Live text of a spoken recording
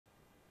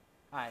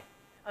Hi,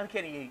 I'm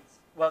Kenny Yates.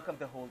 Welcome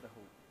to Hold the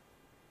Hope.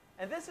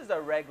 And this is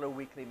our regular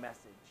weekly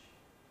message.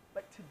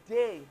 But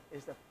today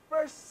is the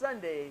first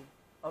Sunday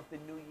of the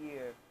new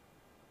year,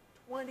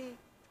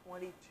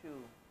 2022.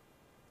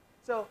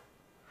 So,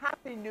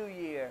 Happy New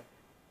Year,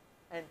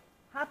 and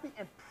happy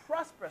and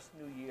prosperous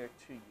New Year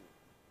to you.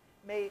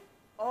 May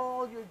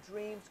all your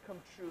dreams come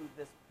true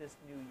this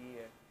new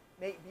year.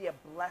 May it be a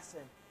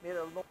blessing. May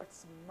the Lord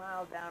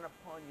smile down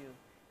upon you.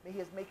 May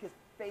He make His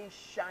face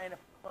shine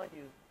upon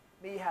you.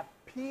 May you have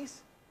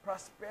peace,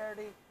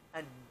 prosperity,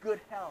 and good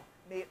health.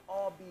 May it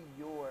all be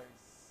yours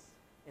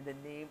in the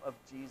name of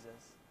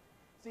Jesus.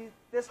 See,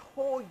 this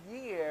whole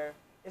year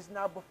is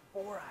now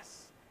before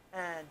us,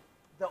 and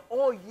the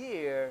whole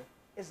year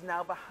is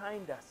now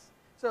behind us.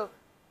 So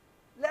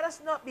let us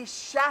not be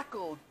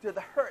shackled to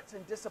the hurts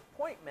and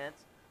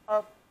disappointments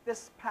of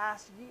this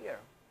past year.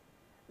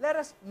 Let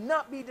us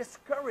not be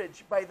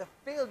discouraged by the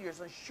failures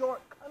and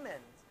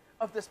shortcomings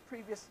of this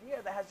previous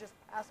year that has just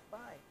passed by.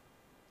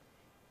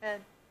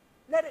 And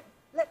let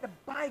the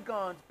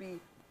bygones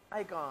be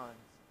bygones.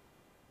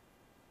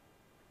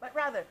 But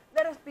rather,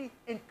 let us be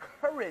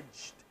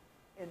encouraged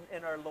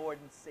in our Lord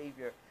and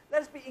Savior.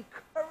 Let us be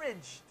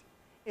encouraged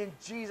in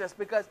Jesus,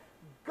 because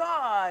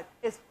God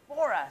is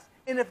for us.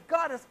 And if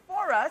God is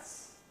for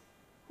us,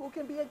 who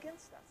can be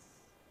against us?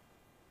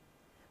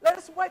 Let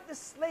us wipe the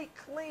slate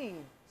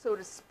clean, so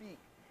to speak.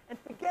 And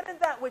forgetting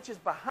that which is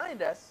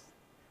behind us,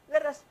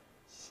 let us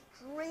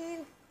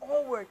strain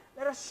forward.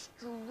 Let us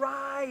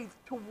strive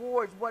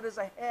towards what is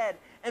ahead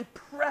and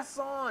press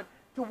on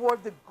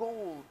toward the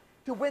goal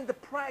to win the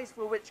prize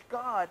for which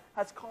God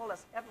has called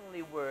us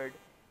heavenlyward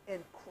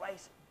in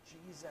Christ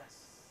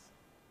Jesus.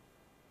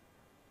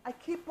 I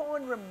keep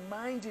on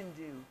reminding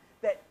you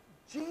that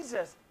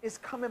Jesus is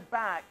coming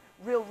back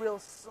real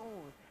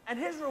soon, and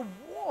His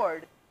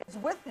reward is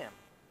with Him.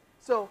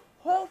 So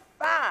hold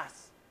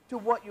fast to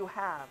what you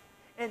have,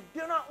 and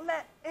do not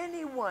let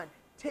anyone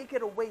take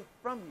it away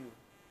from you,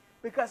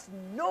 because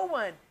no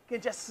one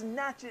can just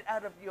snatch it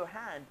out of your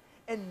hand,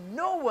 and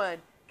no one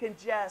can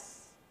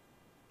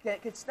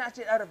snatch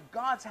it out of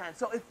God's hand.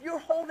 So if you're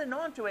holding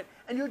on to it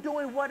and you're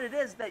doing what it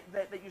is that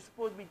you're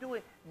supposed to be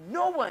doing,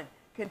 no one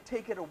can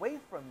take it away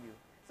from you.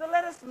 So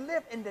let us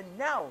live in the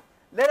now.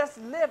 Let us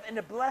live in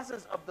the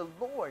blessings of the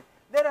Lord.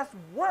 Let us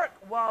work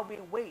while we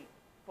wait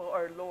for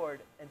our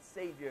Lord and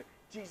Savior,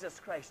 Jesus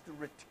Christ, to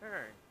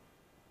return.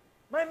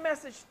 My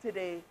message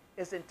today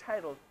is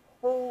entitled,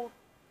 Hold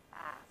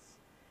Fast.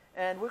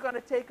 And we're going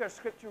to take our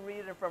scripture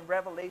reading from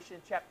Revelation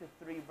chapter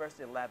 3, verse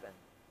 11.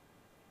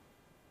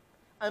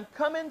 I'm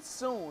coming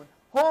soon.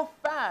 Hold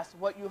fast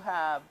what you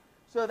have,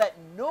 so that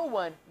no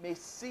one may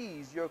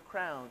seize your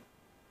crown.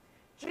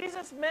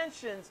 Jesus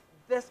mentions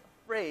this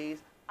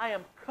phrase, I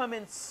am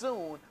coming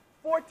soon,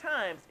 4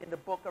 times in the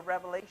book of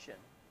Revelation.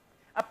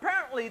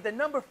 Apparently, the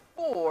number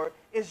 4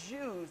 is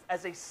used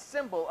as a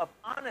symbol of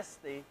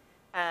honesty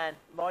and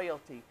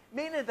loyalty,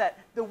 meaning that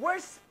the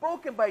words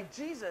spoken by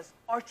Jesus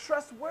are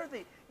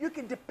trustworthy. You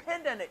can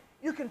depend on it.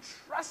 You can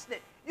trust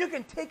it. You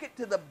can take it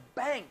to the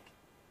bank.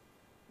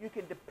 You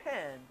can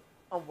depend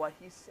on what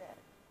He said.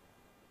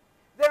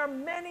 There are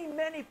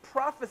many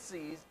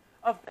prophecies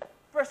of the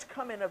first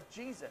coming of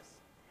Jesus,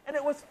 and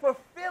it was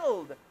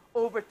fulfilled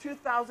over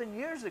 2,000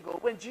 years ago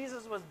when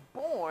Jesus was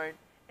born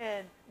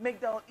in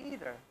Migdal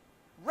Eder,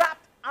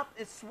 wrapped up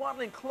in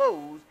swaddling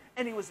clothes,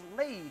 and He was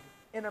laid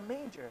in a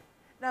manger.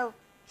 Now,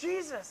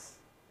 Jesus,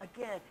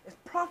 again, is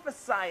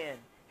prophesying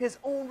His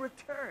own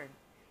return.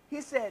 He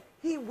said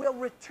He will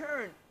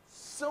return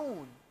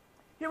soon.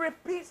 He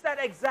repeats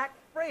that exact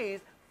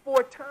phrase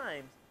 4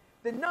 times.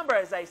 The number,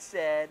 as I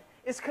said,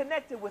 is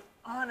connected with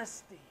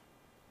honesty.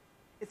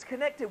 It's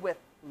connected with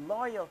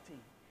loyalty.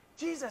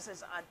 Jesus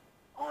is an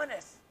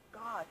honest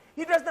God.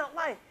 He does not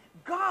lie.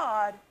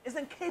 God is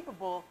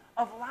incapable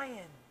of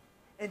lying,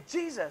 and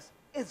Jesus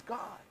is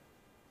God.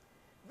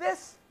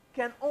 This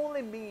can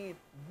only mean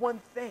one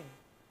thing.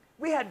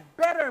 We had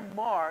better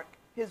mark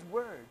His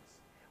words.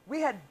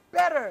 We had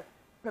better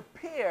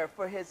prepare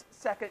for His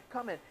second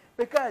coming,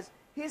 because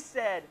He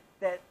said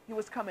that He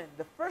was coming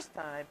the first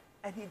time,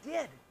 and He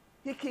did.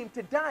 He came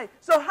to die.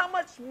 So how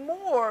much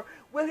more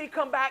will He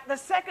come back the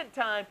second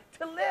time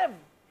to live?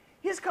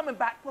 He's coming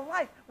back for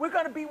life. We're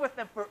going to be with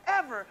Him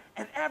forever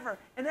and ever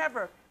and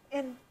ever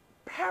in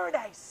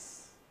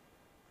paradise.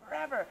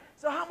 Forever.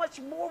 So how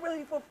much more will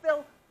He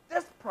fulfill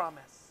this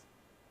promise?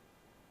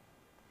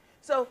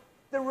 So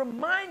the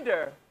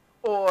reminder,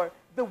 or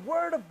the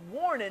word of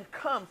warning,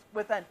 comes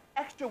with an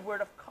extra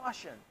word of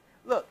caution.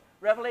 Look,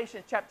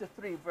 Revelation chapter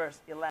 3, verse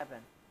 11.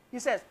 He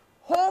says,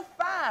 hold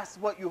fast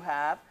what you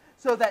have,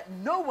 so that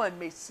no one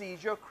may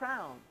seize your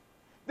crown.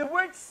 The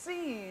word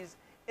seize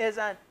is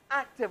an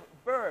active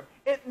verb.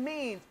 It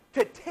means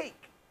to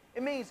take.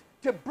 It means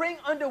to bring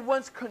under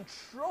one's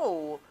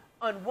control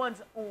on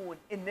one's own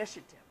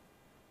initiative.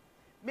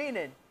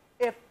 Meaning,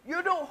 if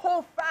you don't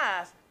hold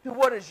fast to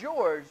what is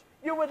yours,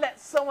 you would let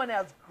someone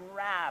else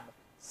grab,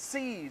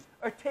 seize,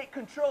 or take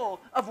control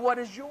of what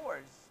is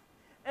yours.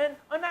 And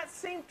on that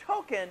same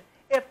token,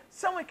 if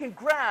someone can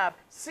grab,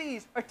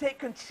 seize, or take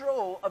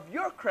control of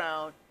your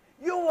crown,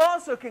 you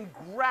also can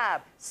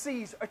grab,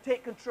 seize, or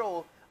take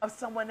control of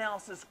someone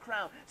else's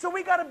crown. So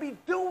we got to be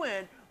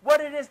doing what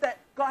it is that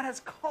God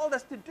has called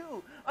us to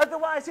do.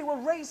 Otherwise, he will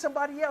raise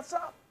somebody else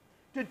up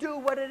to do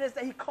what it is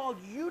that he called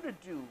you to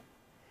do.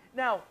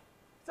 Now,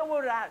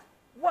 someone would ask,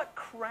 what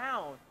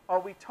crown are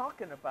we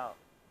talking about?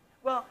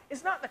 Well,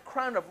 it's not the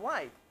crown of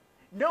life.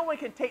 No one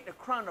can take the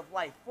crown of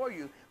life for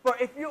you. For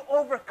if you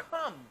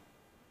overcome,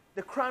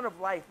 the crown of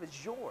life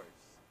is yours.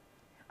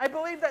 I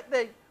believe that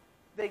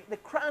the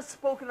crown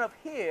spoken of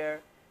here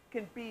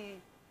can be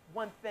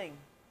one thing,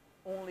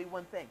 only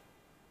one thing.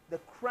 The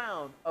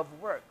crown of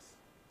works.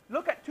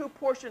 Look at two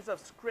portions of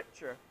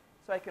Scripture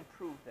so I can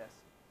prove this.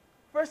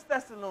 1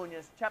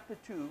 Thessalonians chapter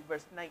 2,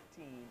 verse 19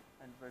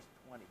 and verse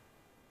 20.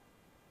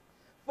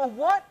 For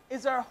what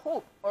is our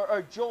hope or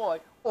our joy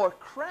or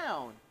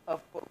crown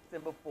of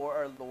boasting before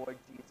our Lord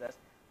Jesus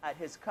at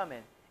his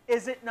coming?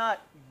 Is it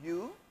not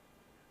you?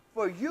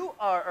 For you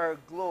are our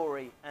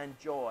glory and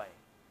joy.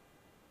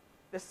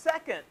 The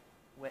second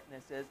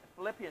witness is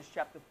Philippians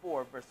chapter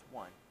 4, verse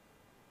 1.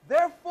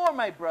 Therefore,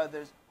 my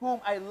brothers,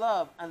 whom I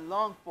love and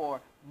long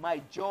for,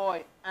 my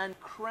joy and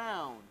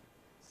crown,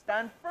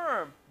 stand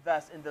firm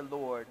thus in the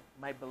Lord,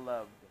 my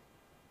beloved.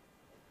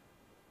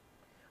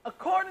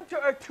 According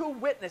to our two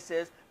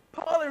witnesses,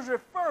 Paul is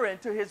referring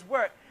to his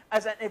work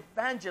as an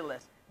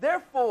evangelist.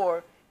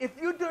 Therefore, if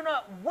you do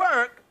not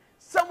work,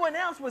 someone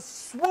else will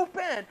swoop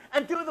in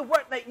and do the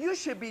work that you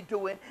should be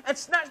doing and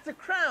snatch the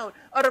crown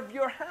out of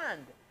your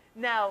hand.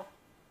 Now,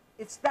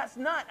 that's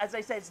not, as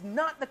I said, it's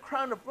not the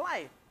crown of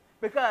life.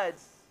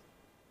 Because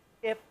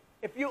if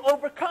you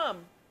overcome,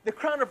 the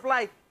crown of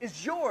life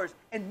is yours,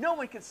 and no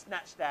one can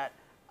snatch that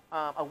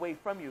away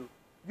from you.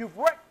 You've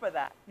worked for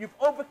that. You've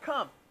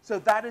overcome. So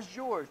that is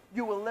yours.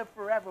 You will live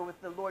forever with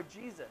the Lord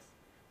Jesus.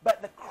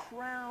 But the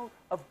crown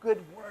of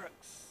good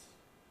works,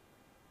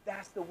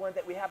 that's the one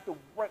that we have to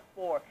work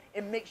for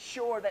and make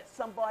sure that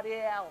somebody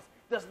else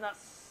does not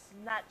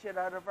snatch it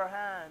out of our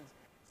hands.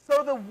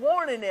 So the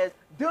warning is,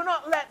 do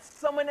not let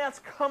someone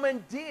else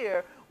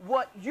commandeer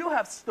what you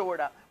have stored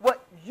up,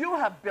 what you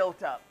have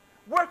built up.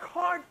 Work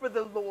hard for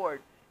the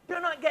Lord. Do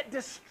not get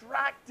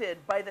distracted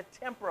by the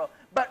temporal,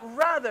 but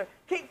rather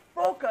keep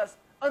focused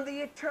on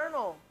the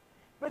eternal.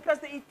 Because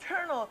the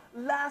eternal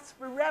lasts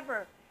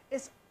forever.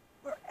 It's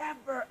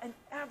forever and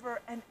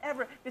ever and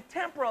ever. The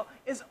temporal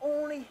is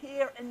only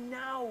here and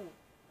now.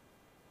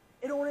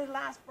 It only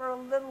lasts for a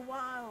little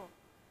while.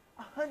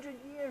 100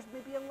 years,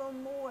 maybe a little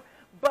more.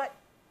 But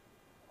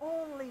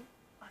only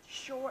a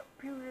short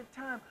period of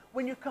time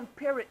when you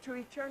compare it to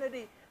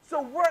eternity.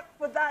 So work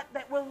for that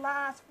will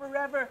last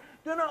forever.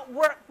 Do not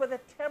work for the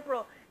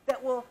temporal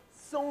that will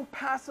soon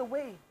pass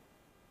away.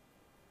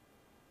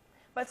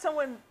 But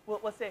someone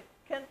will say,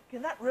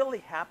 can that really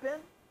happen?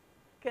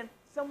 Can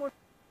someone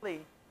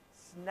really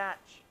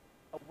snatch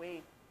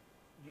away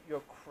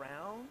your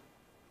crown?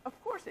 Of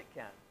course it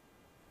can.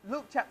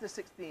 Luke chapter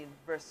 16,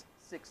 verse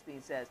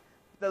 16 says,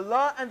 the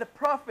law and the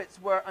prophets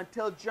were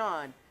until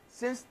John.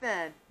 Since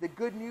then, the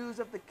good news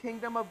of the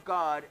kingdom of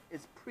God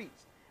is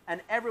preached, and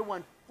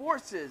everyone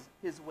forces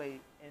his way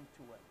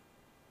into it.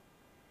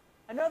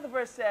 Another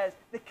verse says,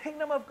 the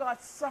kingdom of God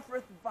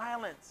suffereth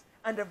violence,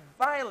 and the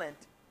violent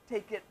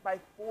take it by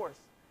force.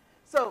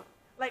 So,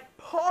 like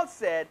Paul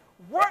said,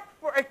 work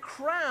for a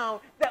crown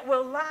that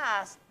will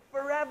last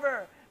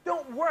forever.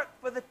 Don't work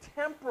for the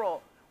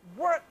temporal.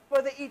 Work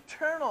for the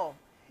eternal.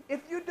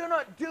 If you do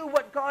not do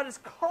what God has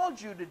called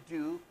you to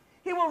do,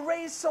 he will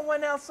raise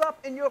someone else up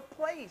in your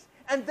place,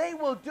 and they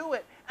will do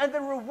it, and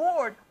the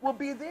reward will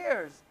be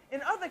theirs.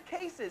 In other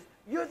cases,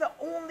 you're the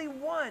only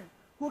one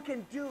who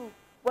can do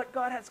what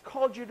God has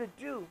called you to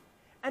do.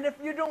 And if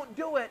you don't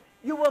do it,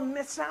 you will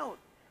miss out.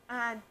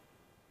 And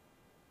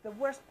the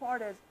worst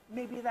part is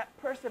maybe that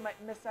person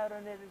might miss out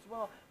on it as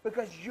well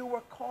because you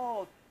were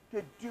called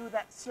to do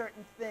that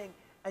certain thing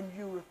and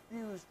you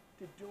refused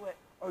to do it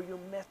or you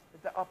missed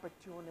the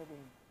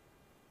opportunity.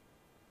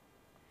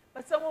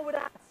 But someone would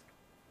ask,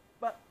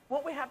 but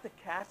won't we have to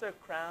cast our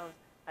crowns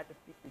at the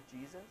feet of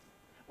Jesus?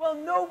 Well,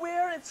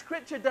 nowhere in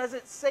Scripture does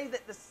it say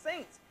that the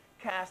saints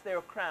cast their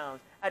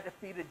crowns at the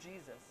feet of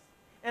Jesus.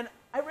 And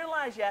I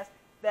realize, yes,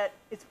 that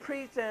it's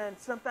preached and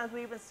sometimes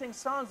we even sing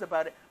songs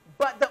about it.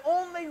 But the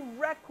only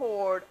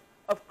record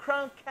of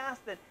crown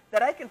casting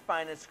that I can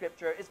find in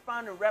Scripture is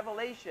found in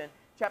Revelation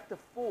chapter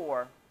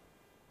 4.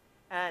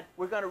 And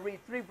we're going to read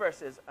 3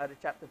 verses out of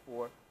chapter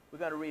 4. We're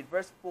going to read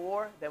verse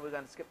 4, then we're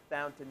going to skip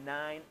down to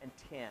 9 and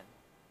 10.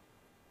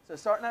 So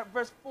starting at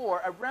verse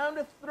 4, around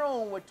the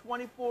throne were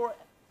 24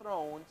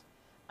 thrones,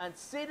 and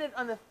seated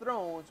on the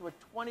thrones were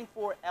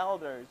 24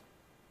 elders,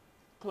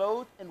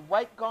 clothed in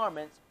white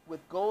garments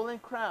with golden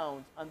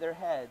crowns on their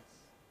heads.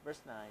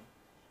 Verse 9.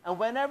 And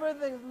whenever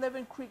the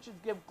living creatures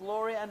give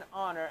glory and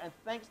honor and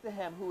thanks to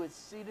him who is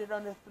seated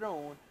on the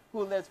throne,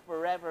 who lives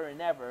forever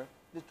and ever,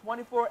 the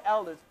 24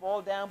 elders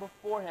fall down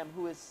before him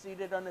who is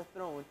seated on the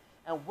throne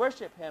and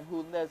worship him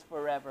who lives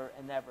forever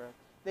and ever.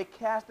 They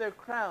cast their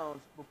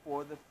crowns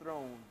before the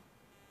throne.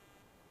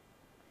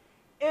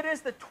 It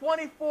is the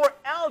 24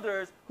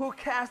 elders who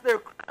cast their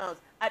crowns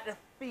at the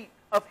feet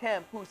of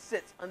him who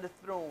sits on the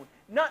throne,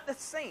 not the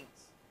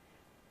saints.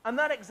 I'm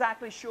not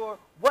exactly sure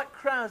what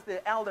crowns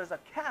the elders are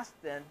cast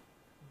in,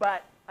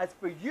 but as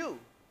for you,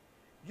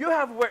 you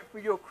have worked for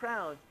your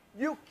crown.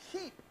 You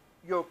keep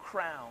your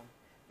crown.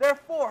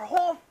 Therefore,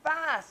 hold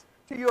fast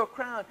to your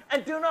crown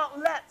and do not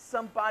let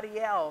somebody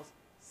else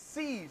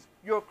seize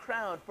your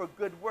crown for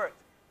good works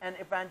and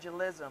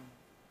evangelism.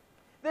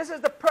 This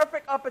is the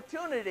perfect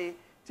opportunity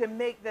to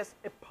make this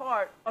a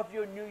part of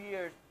your New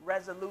Year's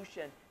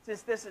resolution,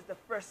 since this is the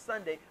first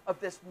Sunday of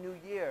this new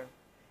year.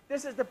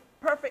 This is the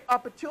perfect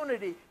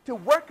opportunity to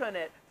work on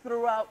it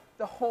throughout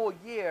the whole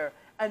year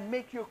and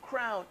make your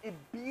crown a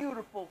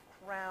beautiful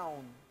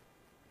crown.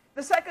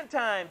 The second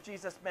time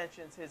Jesus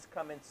mentions his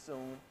coming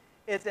soon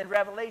is in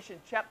Revelation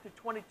chapter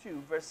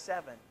 22, verse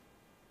 7.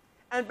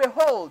 And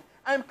behold,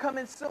 I am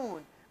coming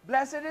soon.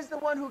 Blessed is the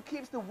one who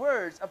keeps the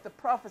words of the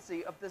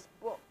prophecy of this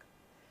book.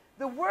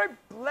 The word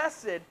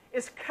blessed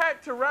is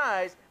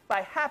characterized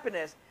by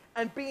happiness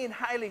and being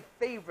highly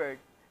favored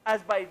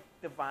as by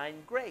divine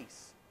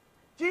grace.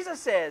 Jesus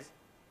says,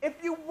 if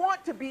you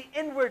want to be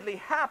inwardly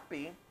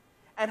happy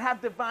and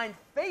have divine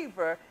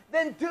favor,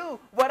 then do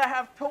what I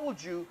have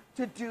told you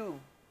to do.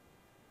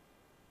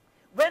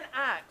 When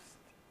asked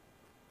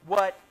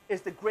what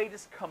is the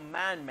greatest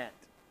commandment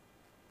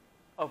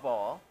of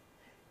all,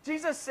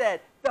 Jesus said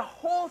the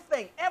whole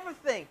thing,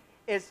 everything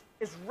is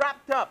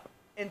wrapped up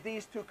in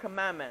these two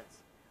commandments.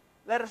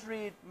 Let us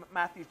read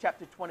Matthew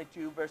chapter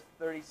 22, verse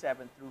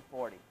 37 through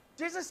 40.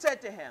 Jesus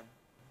said to him,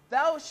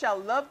 thou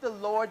shalt love the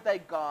Lord thy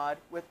God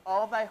with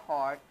all thy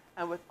heart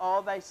and with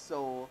all thy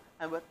soul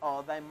and with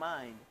all thy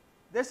mind.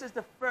 This is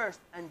the first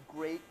and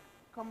great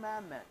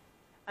commandment.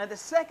 And the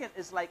second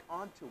is like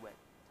unto it.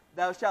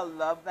 Thou shalt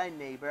love thy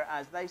neighbor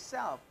as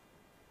thyself.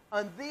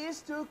 On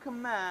these two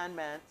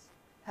commandments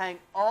hang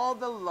all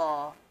the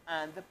law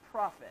and the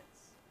prophets.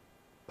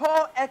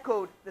 Paul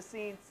echoed the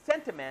same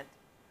sentiment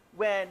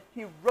when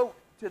he wrote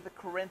to the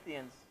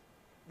Corinthians.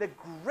 The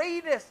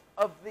greatest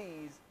of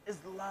these is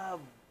love.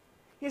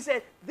 He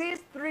said, these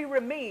three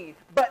remain,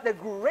 but the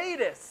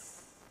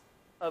greatest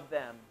of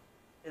them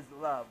is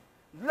love.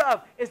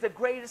 Love is the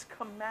greatest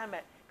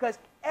commandment because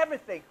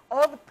everything,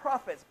 all the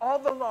prophets, all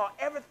the law,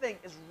 everything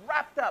is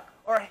wrapped up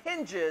or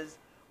hinges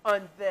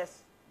on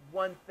this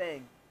one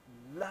thing.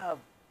 Love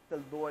the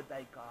Lord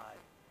thy God.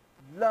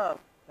 Love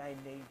thy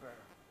neighbor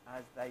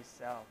as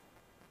thyself.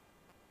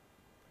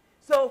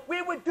 So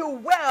we would do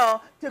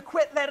well to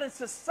quit letting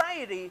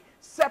society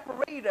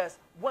separate us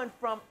one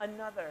from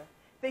another.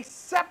 They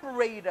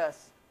separate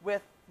us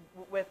with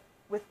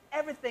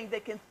everything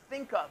they can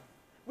think of.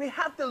 We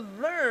have to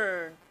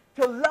learn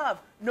to love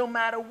no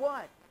matter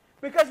what.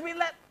 Because we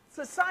let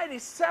society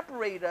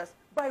separate us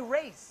by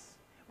race.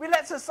 We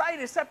let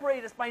society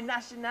separate us by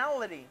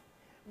nationality.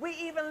 We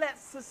even let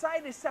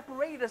society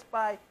separate us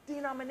by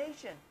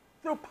denomination,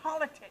 through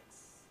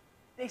politics.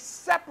 They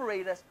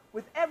separate us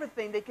with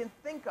everything they can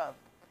think of.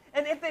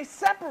 And if they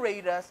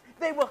separate us,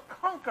 they will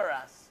conquer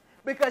us.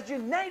 Because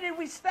united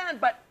we stand,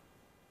 but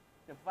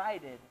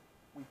divided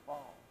we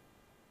fall.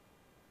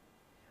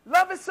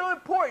 Love is so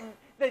important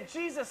that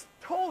Jesus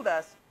told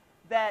us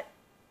that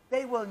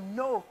they will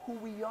know who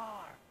we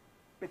are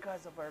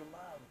because of our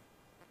love.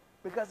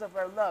 Because of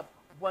our love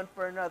one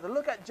for another.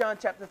 Look at John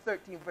chapter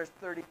 13, verse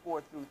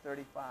 34 through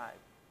 35.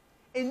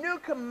 A new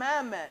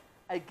commandment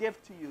I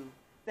give to you,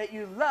 that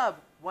you love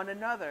one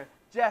another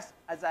just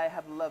as I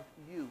have loved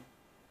you.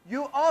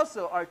 You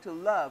also are to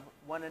love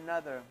one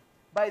another.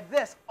 By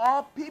this,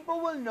 all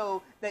people will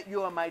know that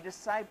you are my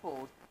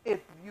disciples,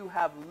 if you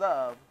have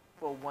love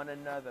for one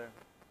another.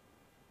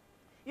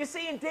 You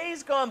see, in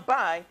days gone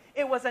by,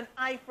 it was an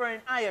eye for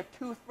an eye, a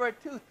tooth for a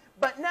tooth.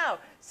 But now,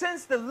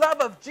 since the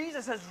love of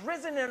Jesus has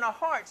risen in our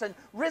hearts and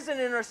risen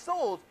in our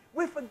souls,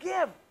 we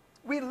forgive.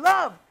 We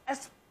love,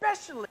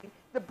 especially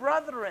the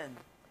brethren.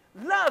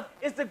 Love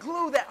is the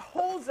glue that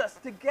holds us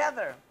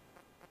together.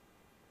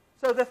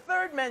 So the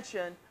third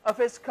mention of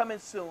his coming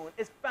soon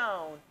is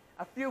found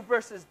a few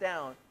verses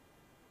down.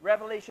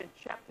 Revelation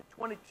chapter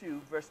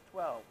 22, verse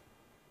 12.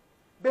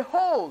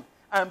 Behold,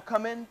 I am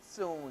coming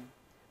soon,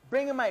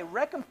 bringing my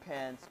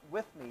recompense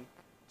with me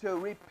to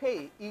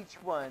repay each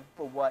one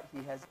for what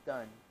he has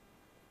done.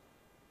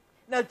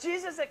 Now,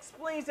 Jesus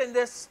explains in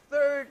this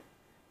third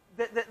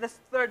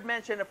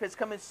mention of his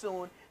coming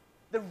soon,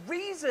 the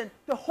reason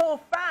to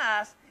hold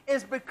fast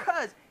is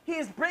because he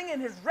is bringing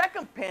his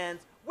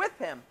recompense with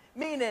him,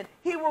 meaning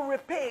he will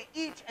repay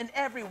each and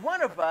every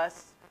one of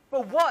us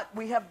for what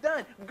we have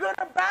done, good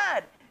or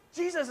bad.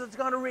 Jesus is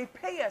going to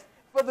repay us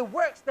for the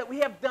works that we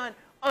have done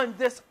on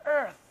this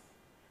earth.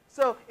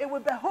 So it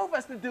would behoove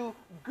us to do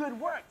good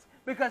works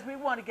because we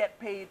want to get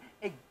paid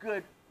a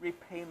good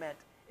repayment,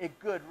 a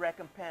good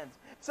recompense.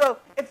 So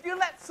if you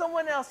let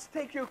someone else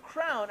take your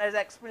crown, as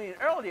I explained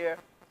earlier,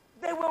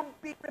 they will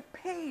be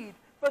repaid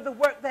for the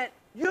work that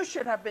you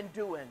should have been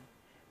doing.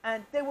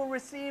 And they will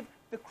receive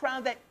the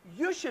crown that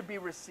you should be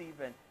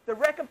receiving. The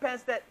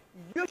recompense that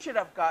you should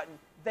have gotten,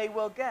 they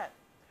will get.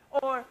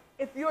 or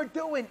if you're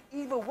doing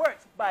evil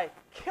works by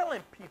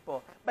killing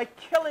people, by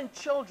killing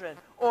children,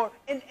 or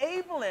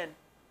enabling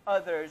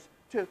others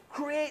to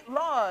create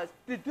laws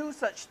to do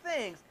such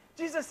things,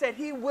 Jesus said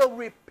he will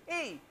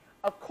repay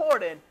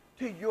according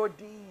to your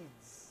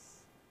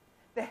deeds.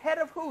 The head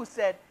of who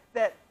said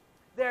that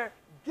they're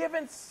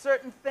given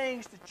certain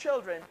things to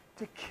children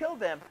to kill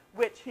them,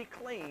 which he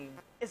claimed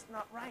is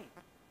not right.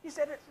 He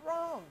said it's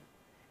wrong.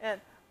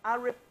 And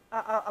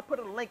I'll put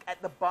a link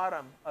at the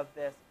bottom of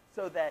this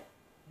so that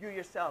you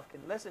yourself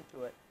can listen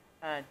to it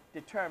and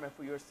determine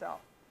for yourself.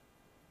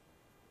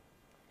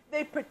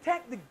 They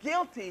protect the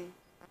guilty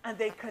and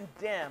they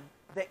condemn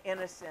the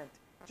innocent.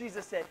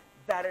 Jesus said,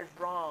 that is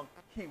wrong.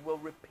 He will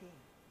repay.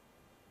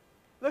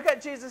 Look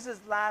at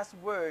Jesus' last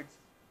words.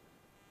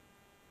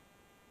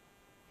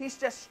 He's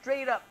just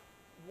straight up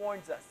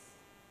warns us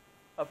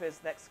of his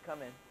next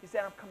coming. He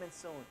said, I'm coming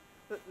soon.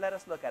 Let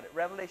us look at it.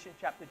 Revelation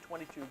chapter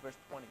 22, verse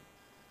 20.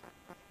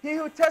 He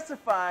who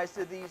testifies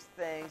to these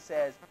things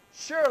says,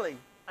 surely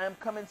I am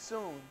coming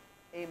soon.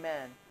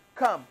 Amen.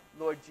 Come,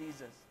 Lord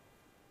Jesus.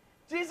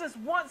 Jesus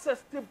wants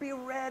us to be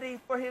ready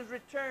for his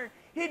return.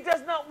 He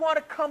does not want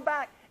to come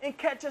back and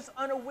catch us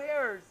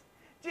unawares.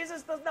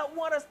 Jesus does not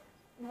want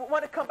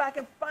to come back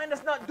and find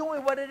us not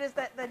doing what it is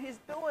that he's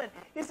doing.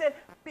 He said,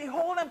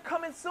 behold, I'm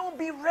coming soon.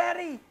 Be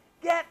ready.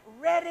 Get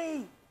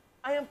ready.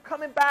 I am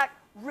coming back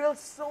real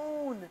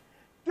soon.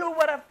 Do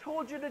what I've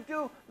told you to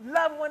do.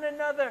 Love one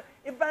another.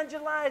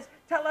 Evangelize.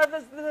 Tell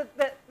others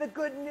the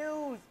good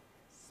news.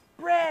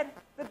 Spread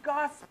the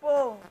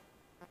gospel.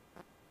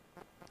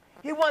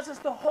 He wants us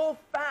to hold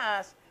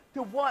fast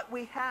to what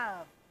we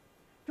have,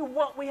 to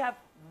what we have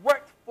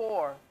worked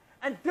for.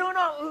 And do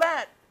not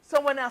let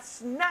someone else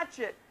snatch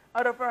it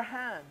out of our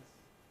hands.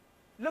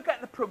 Look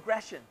at the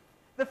progression.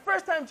 The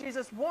first time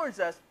Jesus warns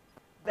us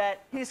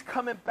that he's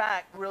coming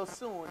back real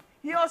soon,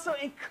 he also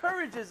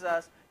encourages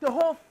us to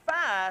hold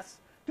fast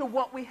to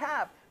what we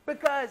have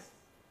because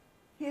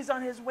he's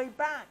on his way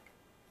back.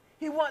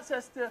 He wants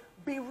us to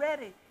be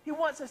ready. He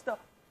wants us to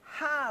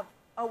have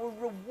our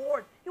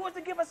reward. He wants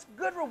to give us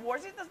good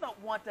rewards. He does not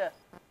want to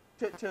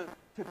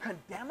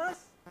condemn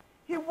us.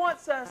 He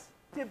wants us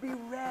to be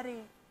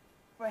ready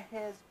for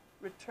his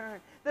return.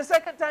 The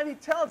second time he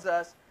tells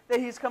us that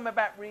he's coming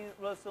back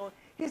real soon,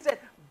 he said,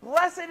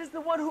 blessed is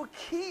the one who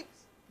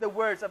keeps the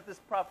words of this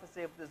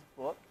prophecy of this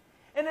book.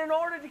 And in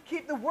order to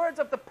keep the words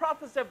of the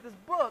prophecy of this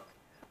book,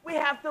 we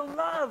have to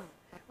love.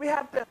 We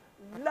have to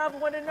love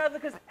one another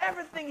because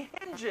everything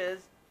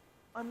hinges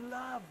on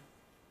love.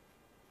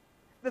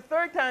 The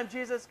third time,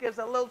 Jesus gives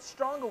a little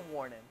stronger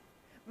warning.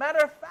 Matter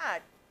of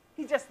fact,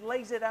 he just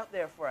lays it out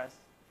there for us.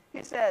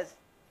 He says,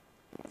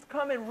 he's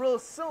coming real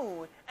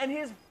soon, and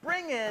he's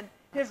bringing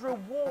his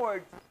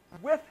rewards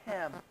with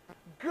him.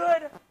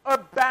 Good or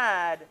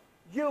bad,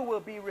 you will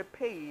be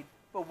repaid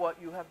for what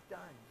you have done.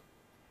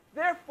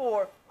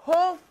 Therefore,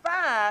 hold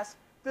fast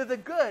to the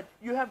good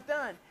you have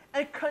done,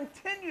 and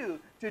continue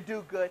to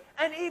do good,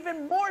 and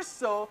even more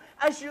so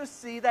as you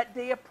see that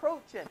day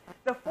approaching.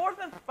 The fourth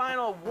and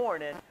final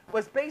warning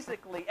was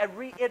basically a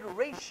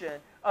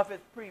reiteration of his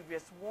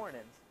previous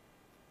warnings.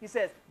 He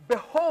says,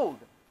 behold,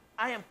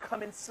 I am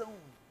coming soon.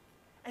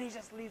 And he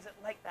just leaves it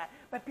like that.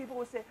 But people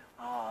will say,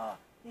 oh,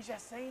 he's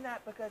just saying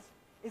that because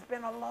it's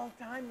been a long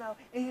time now,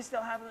 and he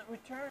still hasn't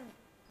returned.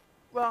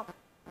 Well,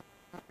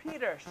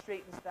 Peter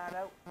straightens that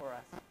out for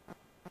us.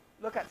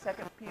 Look at 2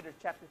 Peter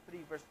chapter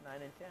 3, verse 9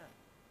 and 10.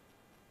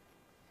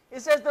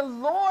 It says, the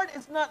Lord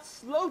is not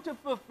slow to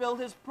fulfill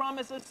his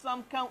promises,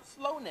 some count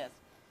slowness,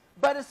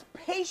 but is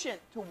patient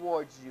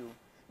towards you,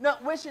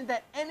 not wishing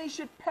that any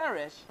should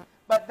perish,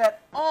 but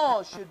that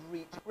all should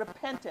reach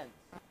repentance.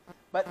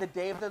 But the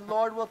day of the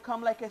Lord will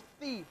come like a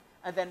thief,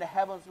 and then the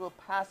heavens will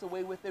pass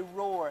away with a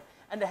roar,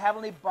 and the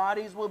heavenly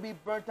bodies will be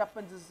burnt up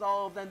and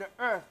dissolved, and the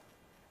earth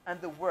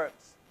and the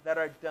works that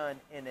are done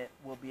in it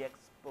will be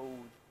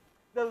exposed.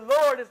 The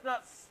Lord is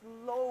not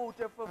slow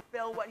to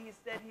fulfill what he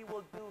said he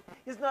will do.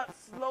 He's not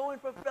slow in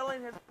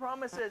fulfilling his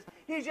promises.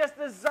 He just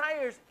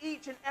desires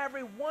each and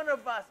every one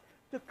of us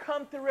to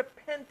come to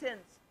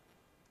repentance,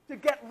 to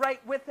get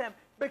right with him,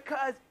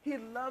 because he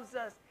loves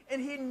us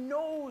and he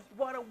knows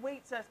what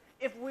awaits us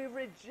if we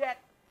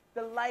reject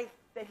the life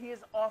that he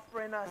is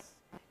offering us.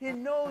 He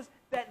knows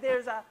that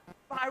there's a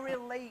fiery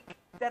lake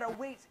that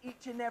awaits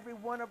each and every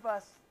one of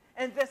us.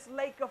 And this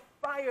lake of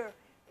fire,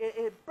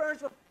 it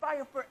burns with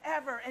fire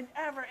forever and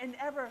ever and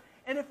ever.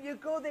 And if you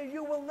go there,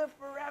 you will live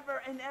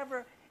forever and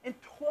ever in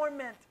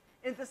torment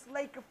in this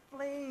lake of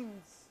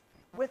flames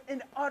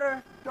within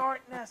utter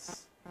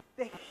darkness.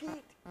 The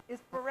heat is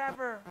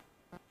forever.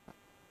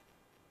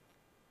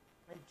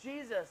 And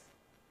Jesus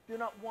do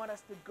not want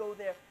us to go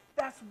there.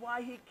 That's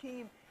why he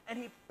came and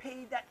he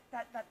paid that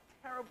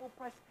terrible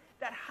price,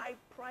 that high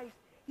price.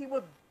 He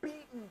was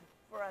beaten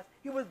for us.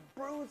 He was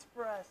bruised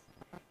for us.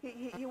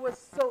 He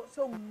was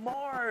so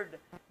marred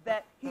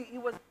that he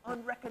was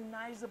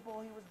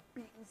unrecognizable. He was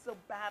beaten so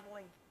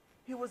badly.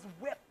 He was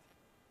whipped,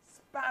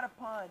 spat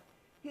upon.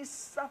 He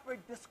suffered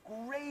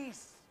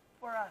disgrace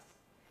for us.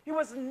 He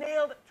was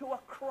nailed to a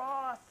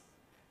cross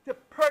to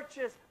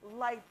purchase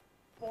life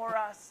for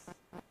us,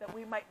 that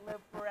we might live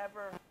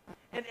forever.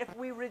 And if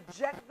we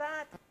reject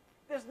that,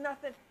 there's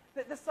nothing.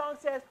 The song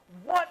says,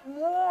 what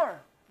more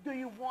do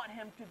you want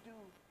him to do?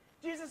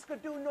 Jesus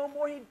could do no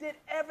more. He did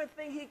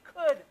everything he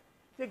could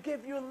to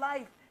give you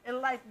life and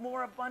life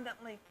more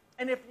abundantly.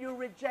 And if you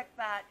reject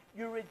that,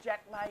 you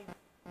reject life.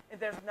 And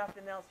there's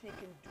nothing else he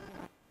can do.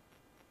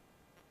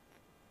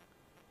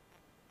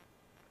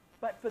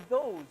 But for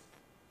those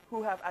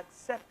who have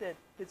accepted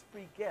his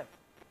free gift,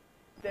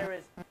 there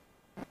is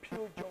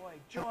pure joy,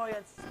 joy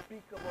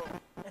unspeakable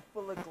and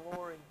full of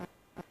glory.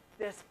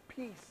 There's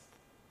peace.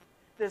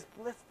 There's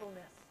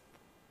blissfulness.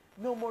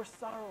 No more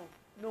sorrow,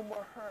 no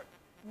more hurt,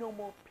 no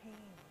more pain,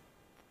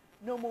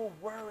 no more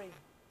worry,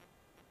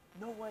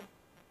 no one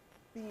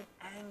being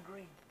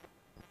angry.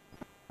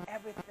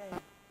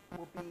 Everything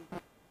will be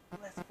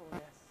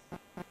blissfulness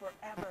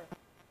forever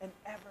and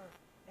ever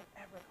and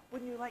ever.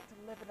 Wouldn't you like to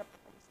live in a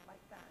place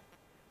like that?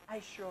 I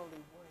surely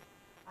would.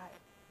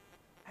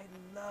 I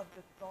love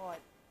the thought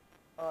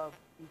of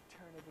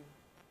eternity.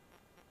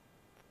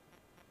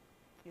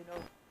 You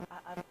know,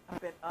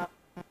 I've been up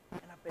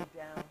and I've been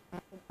down.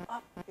 And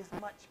up is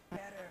much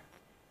better.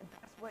 And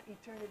that's what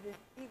eternity is,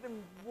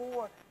 even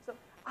more. So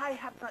I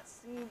have not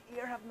seen,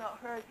 ear have not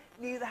heard,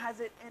 neither has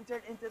it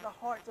entered into the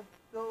hearts of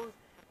those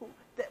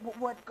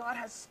what God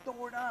has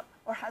stored up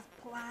or has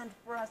planned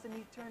for us in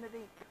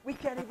eternity. We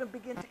can't even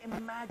begin to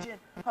imagine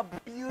how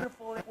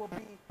beautiful it will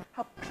be,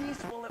 how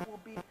peaceful it will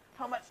be,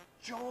 how much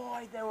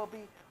joy there will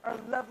be. Our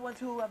loved ones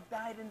who have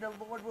died in the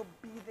Lord will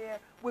be there,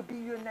 will be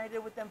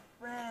united with them.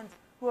 Friends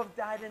who have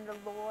died in the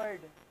Lord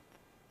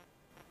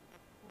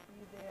will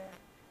be there,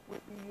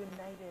 will be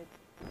united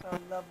with our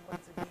loved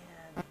ones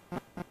again.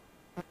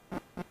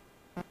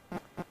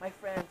 My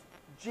friends,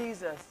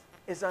 Jesus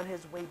is on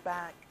his way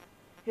back.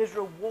 His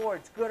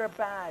rewards, good or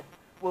bad,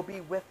 will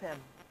be with him.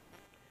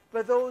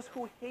 For those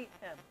who hate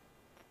him,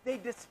 they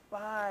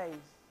despise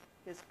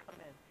his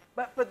coming.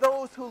 But for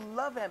those who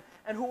love him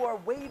and who are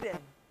waiting,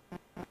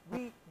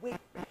 we wait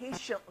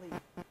patiently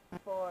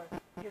for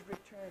his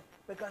return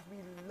because we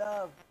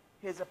love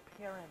his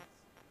appearance.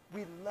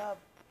 We love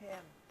him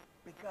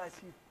because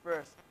he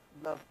first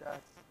loved us.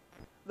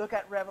 Look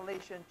at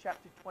Revelation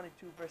chapter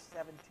 22, verse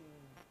 17.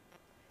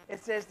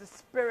 It says, the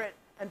Spirit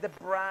and the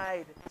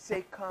bride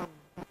say, come.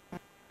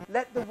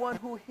 Let the one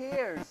who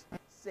hears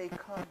say,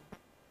 come.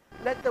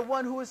 Let the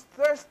one who is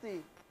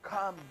thirsty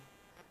come.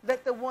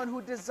 Let the one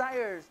who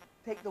desires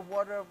take the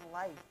water of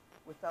life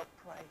without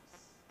price.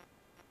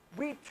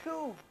 We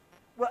too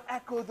will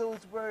echo those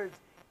words.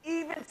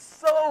 Even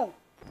so,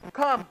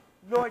 come,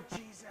 Lord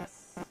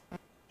Jesus.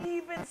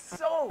 Even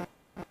so,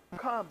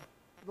 come,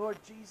 Lord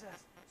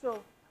Jesus.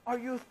 So, are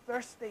you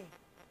thirsty?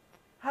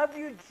 Have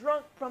you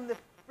drunk from the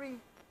free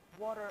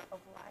water of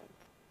life?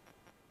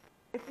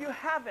 If you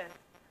haven't,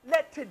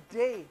 let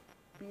today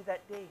be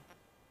that day.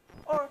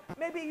 Or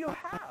maybe you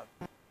have,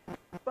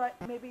 but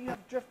maybe you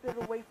have drifted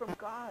away from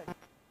God.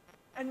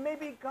 And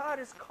maybe God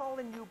is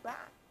calling you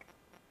back.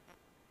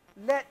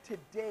 Let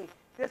today,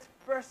 this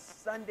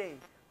first Sunday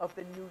of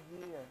the new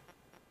year,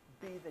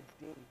 be the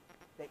day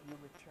that you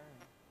return.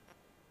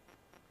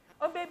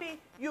 Or maybe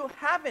you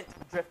haven't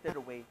drifted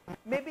away.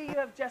 Maybe you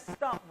have just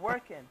stopped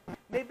working.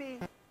 Maybe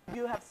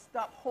you have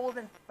stopped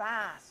holding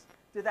fast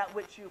to that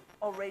which you've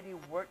already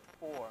worked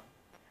for.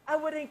 I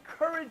would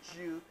encourage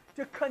you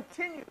to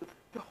continue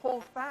to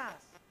hold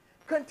fast.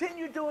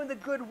 Continue doing the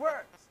good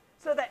works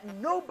so that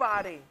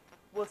nobody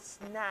will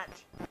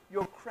snatch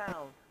your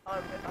crown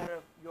out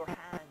of your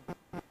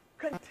hand.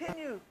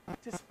 Continue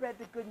to spread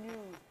the good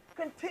news.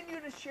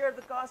 Continue to share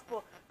the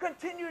gospel.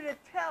 Continue to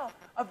tell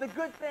of the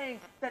good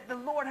things that the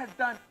Lord has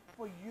done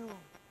for you.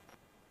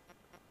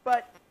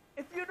 But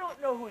if you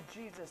don't know who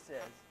Jesus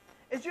is,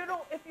 if you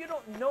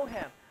don't know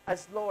him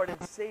as Lord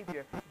and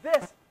Savior,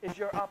 this is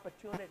your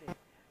opportunity.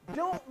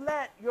 Don't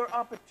let your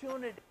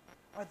opportunity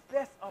or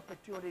this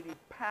opportunity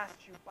pass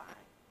you by.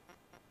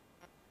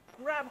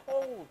 Grab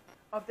hold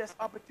of this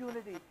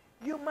opportunity.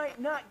 You might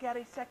not get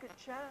a second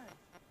chance.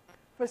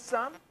 For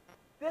some,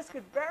 this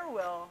could very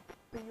well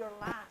be your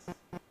last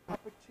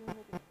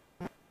opportunity.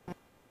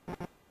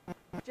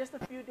 Just a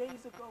few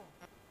days ago,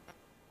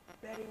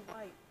 Betty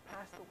White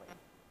passed away.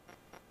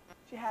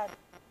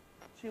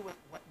 She was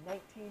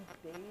 19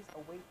 days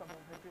away from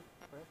her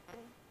 100th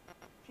birthday.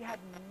 She had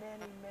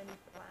many, many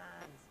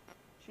plans.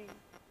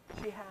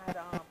 She had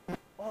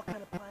all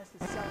kind of plans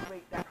to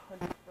celebrate that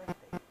 100th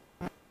birthday.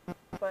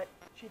 But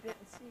she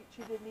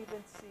didn't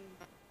even see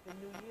the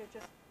new year,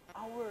 just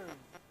hours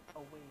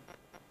away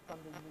from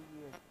the new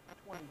year,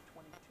 2022.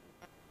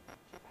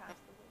 She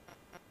passed away.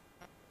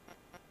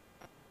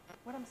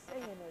 What I'm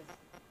saying is,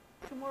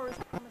 tomorrow is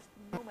promised to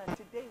no man.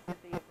 Today is the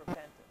day of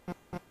repentance.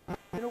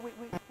 You know, we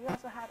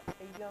also had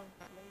a young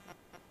lady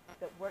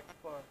that worked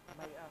for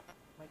my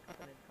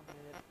company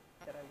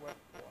that I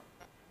worked for.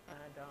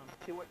 And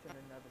she worked in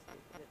another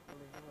state. I didn't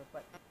really know her,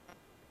 but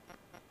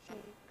she,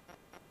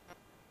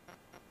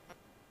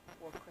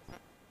 for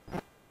Christmas,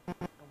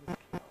 and was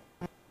killed.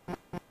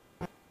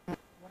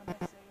 What am I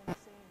saying? I'm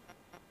saying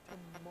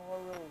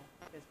tomorrow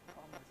is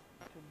promised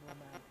to no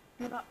man.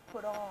 Do not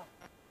put off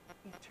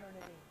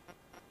eternity.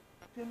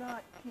 Do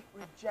not keep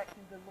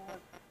rejecting the Lord.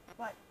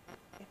 But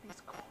if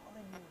he's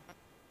calling you,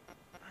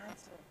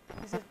 answer.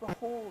 He says,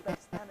 behold, I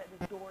stand at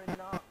the door and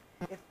knock.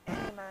 If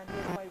any man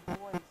hears my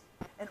voice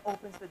and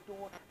opens the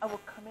door, I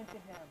will come into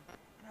him,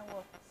 and I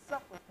will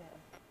sup with him,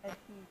 and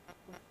he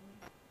with me.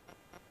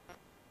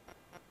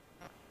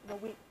 You know,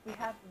 we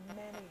have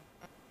many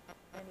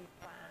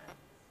plans.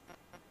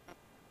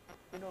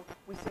 You know,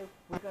 we say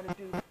we're going to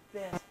do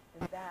this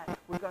and that.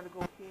 We're going to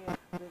go here.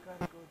 We're going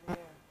to go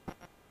there.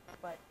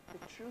 But the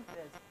truth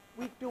is,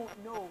 we don't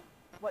know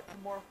what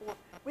tomorrow holds.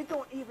 We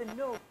don't even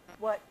know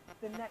what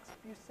the next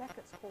few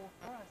seconds hold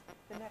for us.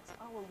 The next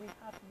hour, we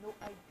have no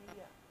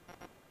idea.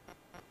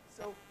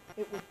 So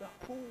it would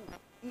behoove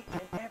each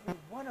and every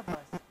one of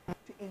us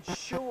to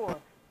ensure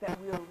that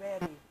we are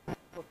ready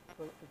for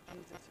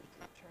Jesus'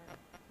 return.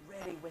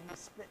 Ready when he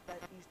split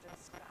that eastern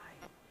sky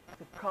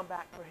to come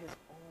back for his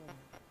own.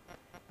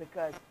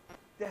 Because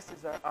this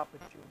is our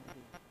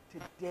opportunity.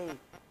 Today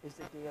is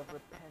the day of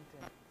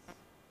repentance.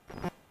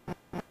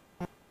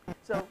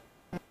 So,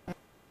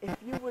 if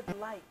you would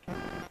like to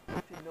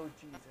know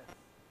Jesus,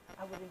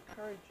 I would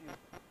encourage you,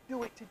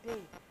 do it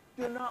today.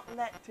 Do not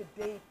let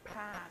today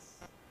pass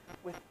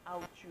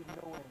without you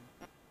knowing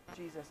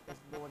Jesus as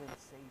Lord and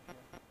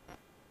Savior.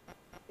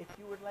 If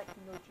you would like to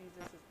know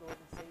Jesus as Lord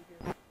and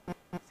Savior,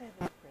 say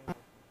this prayer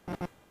with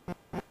me.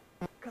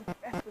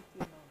 Confess with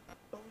your mouth.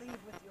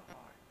 Believe with your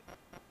heart.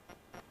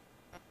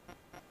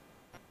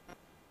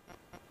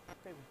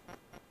 Pray with me.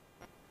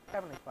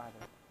 Heavenly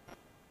Father,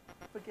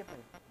 forgive me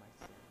my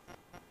sins.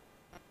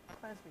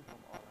 Cleanse me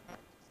from all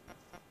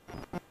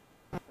unrighteousness.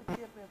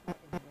 Forgive me of my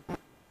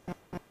iniquities.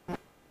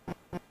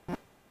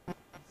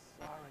 I'm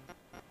sorry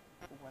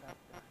for what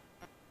I've done.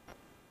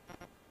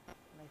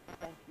 And I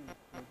thank you,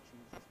 Lord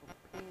Jesus, for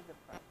paying the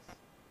price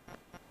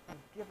and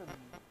giving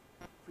me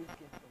free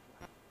gift of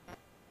life.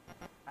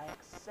 I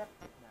accept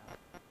it now.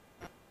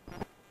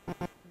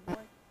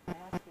 Lord, I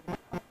ask you to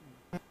help me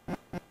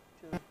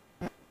to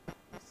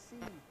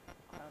receive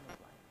the crown of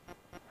life.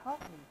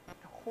 Help me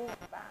to hold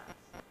fast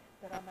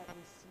that I might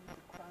receive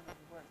the crown of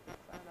works, the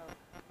crown of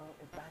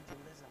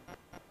evangelism.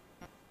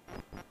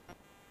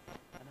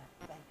 And I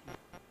thank you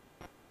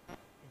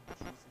in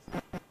Jesus'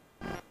 name.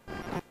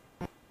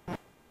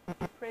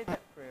 To pray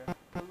that prayer,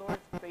 the Lord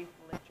is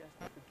faithful and just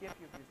to forgive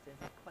you of your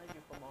sins and cleanse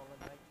you from all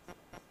unrighteousness.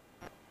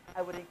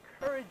 I would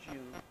encourage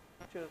you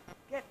to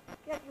get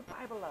your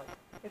Bible out.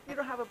 If you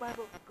don't have a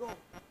Bible, go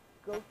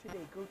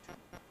today,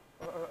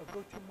 or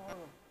go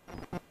tomorrow.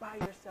 Buy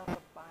yourself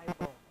a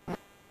Bible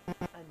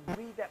and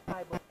read that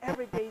Bible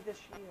every day this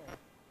year.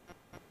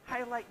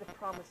 Highlight the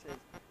promises.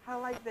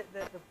 Highlight the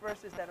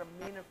verses that are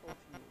meaningful to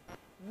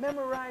you.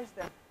 Memorize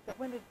them, that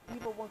when the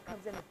evil one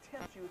comes in and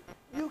tempts you,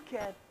 you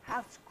can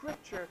have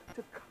scripture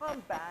to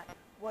combat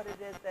what it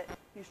is that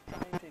he's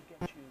trying to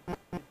get you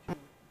to do.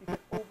 You can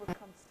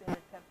overcome sin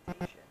and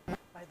temptation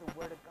by the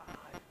word of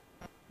God.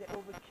 They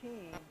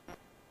overcame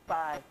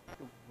by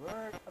the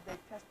word of their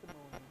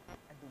testimony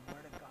and the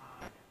word of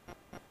God.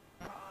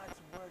 God's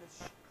word is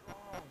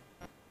strong.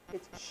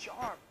 It's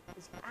sharp.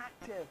 It's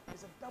active.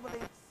 It's a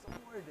double-edged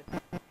sword.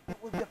 It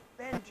will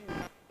defend you.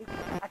 It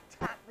will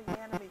attack the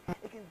enemy.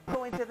 It can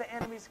go into the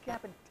enemy's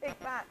camp and take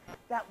back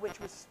that which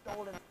was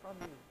stolen from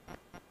you.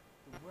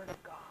 The word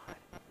of God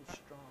is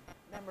strong.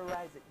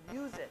 Memorize it.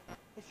 Use it.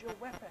 It's your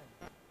weapon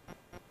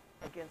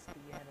against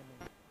the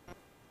enemy.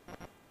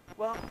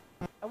 Well,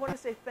 I want to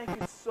say thank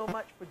you so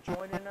much for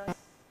joining us.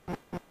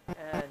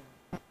 And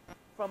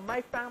from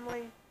my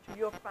family to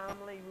your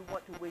family, we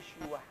want to wish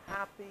you a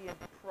happy and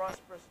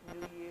prosperous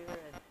new year,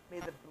 and may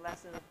the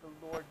blessing of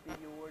the Lord be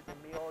yours, and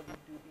may all you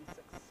do be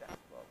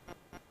successful.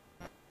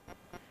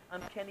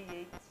 I'm Kenny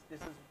Yates.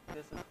 This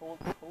is Hold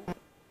the Hope.